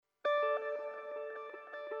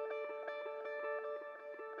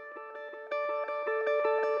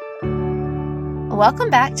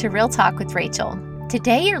Welcome back to Real Talk with Rachel.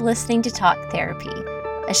 Today you're listening to Talk Therapy,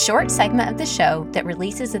 a short segment of the show that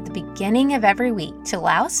releases at the beginning of every week to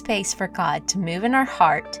allow space for God to move in our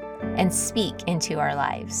heart and speak into our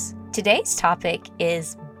lives. Today's topic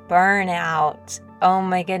is burnout. Oh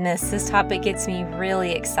my goodness, this topic gets me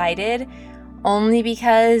really excited, only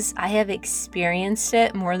because I have experienced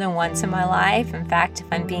it more than once in my life. In fact, if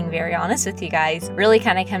I'm being very honest with you guys, really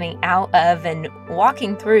kind of coming out of and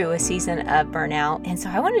walking through a season of burnout. And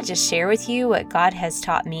so I want to just share with you what God has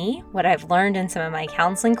taught me, what I've learned in some of my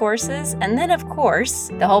counseling courses. And then, of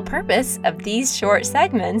course, the whole purpose of these short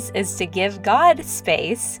segments is to give God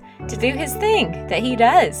space to do his thing that he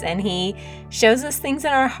does. And he shows us things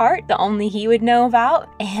in our heart that only he would know about.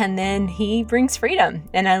 And then he brings freedom.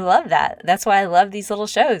 And I love that. That's why I love these little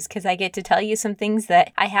shows, because I get to tell you some things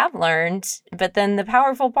that I have learned. But then the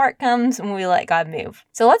powerful part comes when we let God move.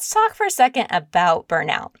 So let's talk for a second about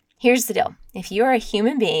burnout. Here's the deal. If you are a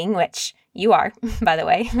human being, which you are, by the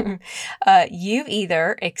way, you've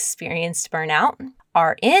either experienced burnout,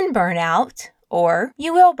 are in burnout, or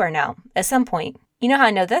you will burn out at some point. You know how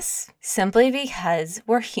I know this? Simply because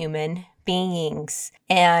we're human beings.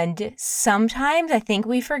 And sometimes I think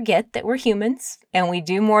we forget that we're humans and we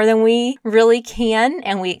do more than we really can,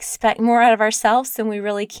 and we expect more out of ourselves than we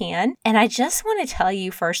really can. And I just want to tell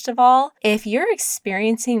you, first of all, if you're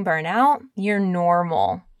experiencing burnout, you're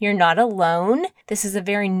normal. You're not alone. This is a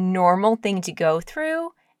very normal thing to go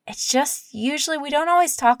through. It's just usually we don't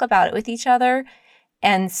always talk about it with each other.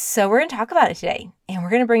 And so we're going to talk about it today, and we're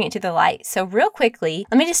going to bring it to the light. So real quickly,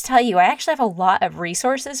 let me just tell you, I actually have a lot of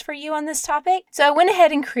resources for you on this topic. So I went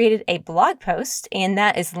ahead and created a blog post, and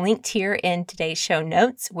that is linked here in today's show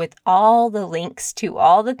notes with all the links to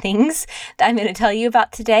all the things that I'm going to tell you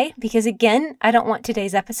about today. Because again, I don't want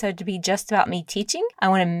today's episode to be just about me teaching. I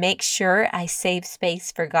want to make sure I save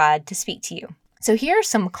space for God to speak to you. So here are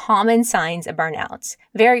some common signs of burnout,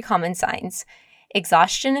 very common signs: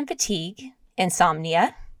 exhaustion and fatigue,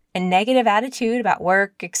 insomnia, a negative attitude about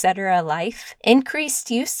work, etc., life,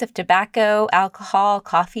 increased use of tobacco, alcohol,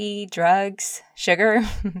 coffee, drugs, sugar,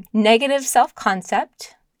 negative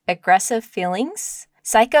self-concept, aggressive feelings,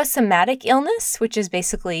 psychosomatic illness, which is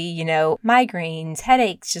basically, migraines,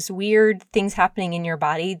 headaches, just weird things happening in your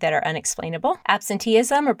body that are unexplainable,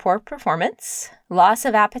 absenteeism or poor performance, loss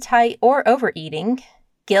of appetite or overeating,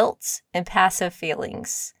 guilt, and passive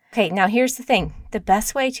feelings. Okay, now here's the thing. The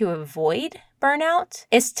best way to avoid burnout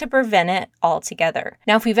is to prevent it altogether.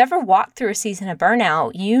 Now, if we've ever walked through a season of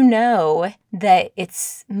burnout, you know that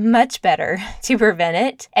it's much better to prevent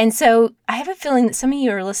it. And so I have a feeling that some of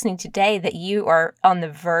you are listening today that you are on the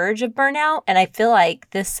verge of burnout. And I feel like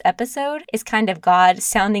this episode is kind of God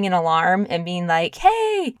sounding an alarm and being like,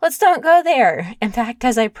 hey, let's don't go there. In fact,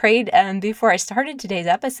 as I prayed before I started today's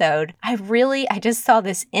episode, I just saw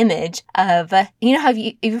this image of, have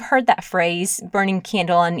you've heard that phrase, burning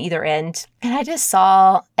candle on either end? And I just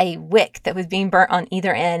saw a wick that was being burnt on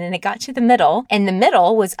either end, and it got to the middle, and the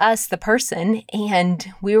middle was us, the person,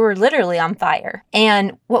 and we were literally on fire.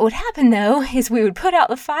 And what would happen though is we would put out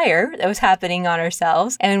the fire that was happening on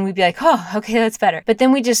ourselves, and we'd be like, oh, okay, that's better. But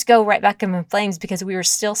then we just go right back up in flames because we were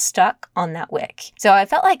still stuck on that wick. So I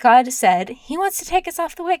felt like God said he wants to take us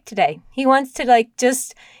off the wick today. He wants to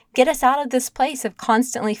just get us out of this place of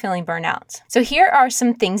constantly feeling burnout. So here are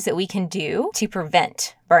some things that we can do to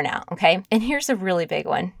prevent burnout, okay? And here's a really big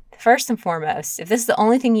one. First and foremost, if this is the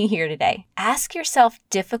only thing you hear today, ask yourself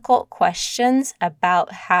difficult questions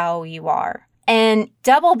about how you are. And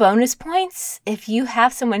double bonus points if you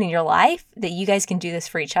have someone in your life that you guys can do this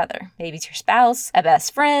for each other. Maybe it's your spouse, a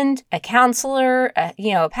best friend, a counselor,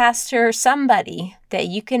 a pastor, somebody that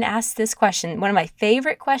you can ask this question. One of my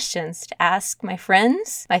favorite questions to ask my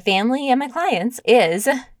friends, my family, and my clients is,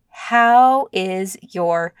 how is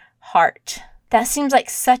your heart? That seems like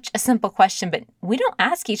such a simple question, but we don't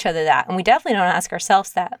ask each other that, and we definitely don't ask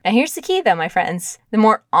ourselves that. Now, here's the key though, my friends. The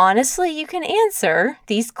more honestly you can answer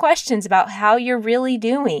these questions about how you're really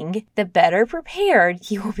doing, the better prepared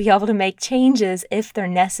you will be able to make changes if they're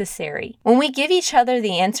necessary. When we give each other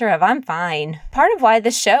the answer of I'm fine, part of why the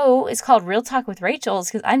show is called Real Talk with Rachel is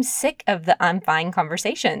because I'm sick of the I'm fine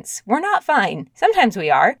conversations. We're not fine. Sometimes we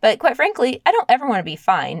are, but quite frankly, I don't ever want to be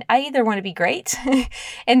fine. I either want to be great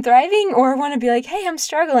and thriving or want to be like, hey, I'm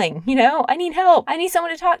struggling. I need help. I need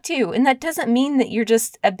someone to talk to. And that doesn't mean that you're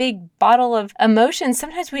just a big bottle of emotions.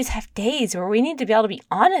 Sometimes we just have days where we need to be able to be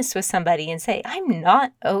honest with somebody and say, I'm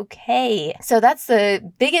not okay. So that's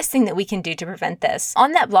the biggest thing that we can do to prevent this.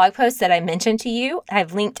 On that blog post that I mentioned to you,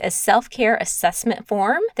 I've linked a self-care assessment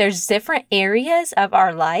form. There's different areas of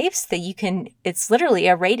our lives that it's literally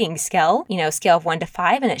a rating scale, scale of 1 to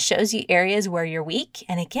 5, and it shows you areas where you're weak.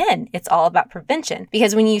 And again, it's all about prevention,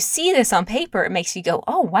 because when you see this on paper, it makes you go,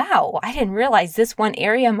 oh, wow, I didn't realize this one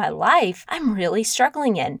area of my life I'm really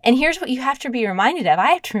struggling in. And here's what you have to be reminded of.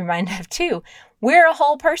 I have to be reminded of too. We're a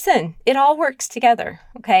whole person. It all works together.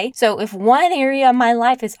 Okay. So if one area of my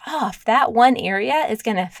life is off, that one area is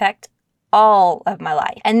going to affect all of my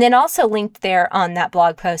life. And then also linked there on that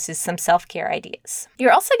blog post is some self-care ideas.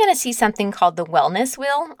 You're also going to see something called the wellness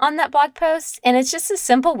wheel on that blog post. And it's just a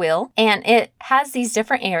simple wheel. And it has these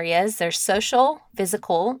different areas. There's social,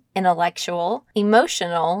 physical, intellectual,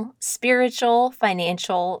 emotional, spiritual,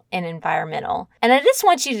 financial, and environmental. And I just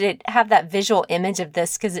want you to have that visual image of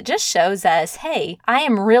this because it just shows us, hey, I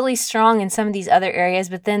am really strong in some of these other areas,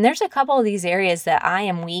 but then there's a couple of these areas that I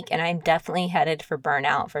am weak and I'm definitely headed for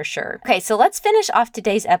burnout for sure. Okay, so let's finish off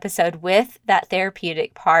today's episode with that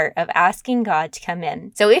therapeutic part of asking God to come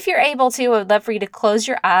in. So if you're able to, I would love for you to close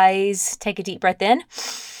your eyes, take a deep breath in,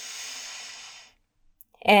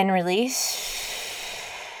 and release.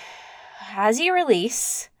 As you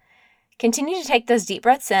release, continue to take those deep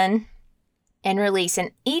breaths in and release.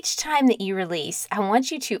 And each time that you release, I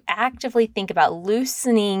want you to actively think about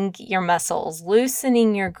loosening your muscles,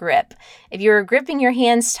 loosening your grip. If you're gripping your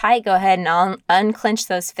hands tight, go ahead and unclench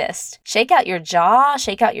those fists. Shake out your jaw,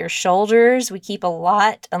 shake out your shoulders. We keep a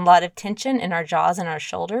lot of tension in our jaws and our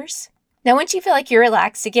shoulders. Now, once you feel like you're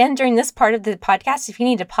relaxed again during this part of the podcast, if you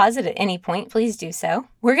need to pause it at any point, please do so.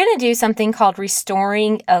 We're going to do something called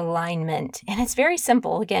restoring alignment. And it's very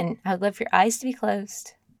simple. Again, I would love for your eyes to be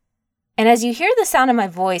closed. And as you hear the sound of my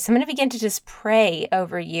voice, I'm going to begin to just pray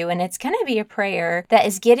over you. And it's going to be a prayer that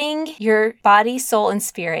is getting your body, soul, and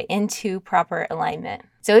spirit into proper alignment.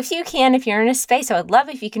 So if you can, if you're in a space, I would love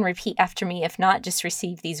if you can repeat after me. If not, just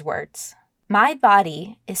receive these words. My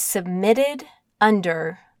body is submitted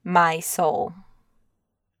under my soul.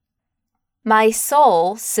 My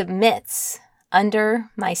soul submits under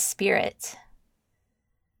my spirit.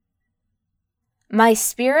 My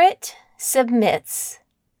spirit submits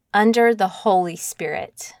under the Holy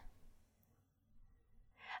Spirit.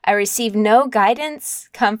 I receive no guidance,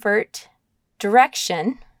 comfort,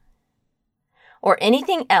 direction, or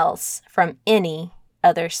anything else from any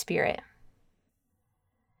other spirit.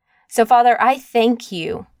 So, Father, I thank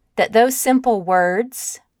you that those simple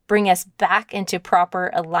words bring us back into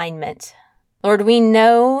proper alignment. Lord, we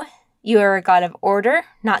know you are a God of order,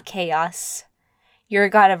 not chaos. You're a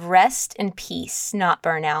God of rest and peace, not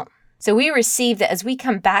burnout. So we receive that as we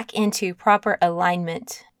come back into proper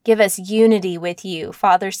alignment. Give us unity with you,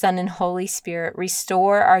 Father, Son, and Holy Spirit.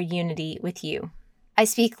 Restore our unity with you. I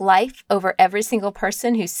speak life over every single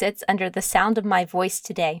person who sits under the sound of my voice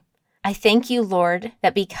today. I thank you, Lord,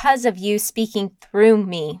 that because of you speaking through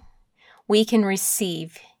me, we can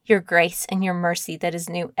receive your grace and your mercy that is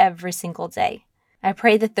new every single day. I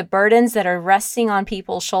pray that the burdens that are resting on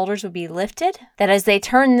people's shoulders would be lifted, that as they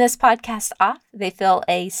turn this podcast off, they feel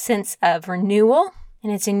a sense of renewal,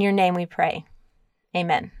 and it's in your name we pray.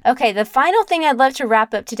 Amen. Okay, the final thing I'd love to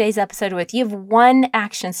wrap up today's episode with, you have one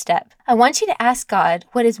action step. I want you to ask God,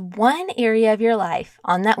 what is one area of your life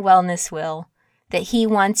on that wellness wheel that He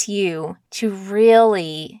wants you to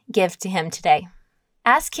really give to Him today?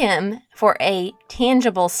 Ask Him for a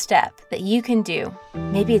tangible step that you can do.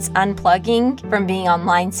 Maybe it's unplugging from being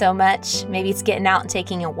online so much. Maybe it's getting out and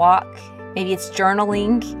taking a walk. Maybe it's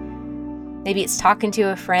journaling. Maybe it's talking to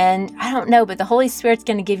a friend. I don't know, but the Holy Spirit's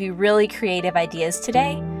going to give you really creative ideas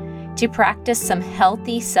today to practice some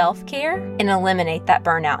healthy self-care and eliminate that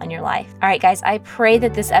burnout in your life. All right, guys, I pray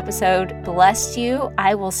that this episode blessed you.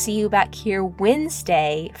 I will see you back here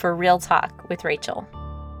Wednesday for Real Talk with Rachel.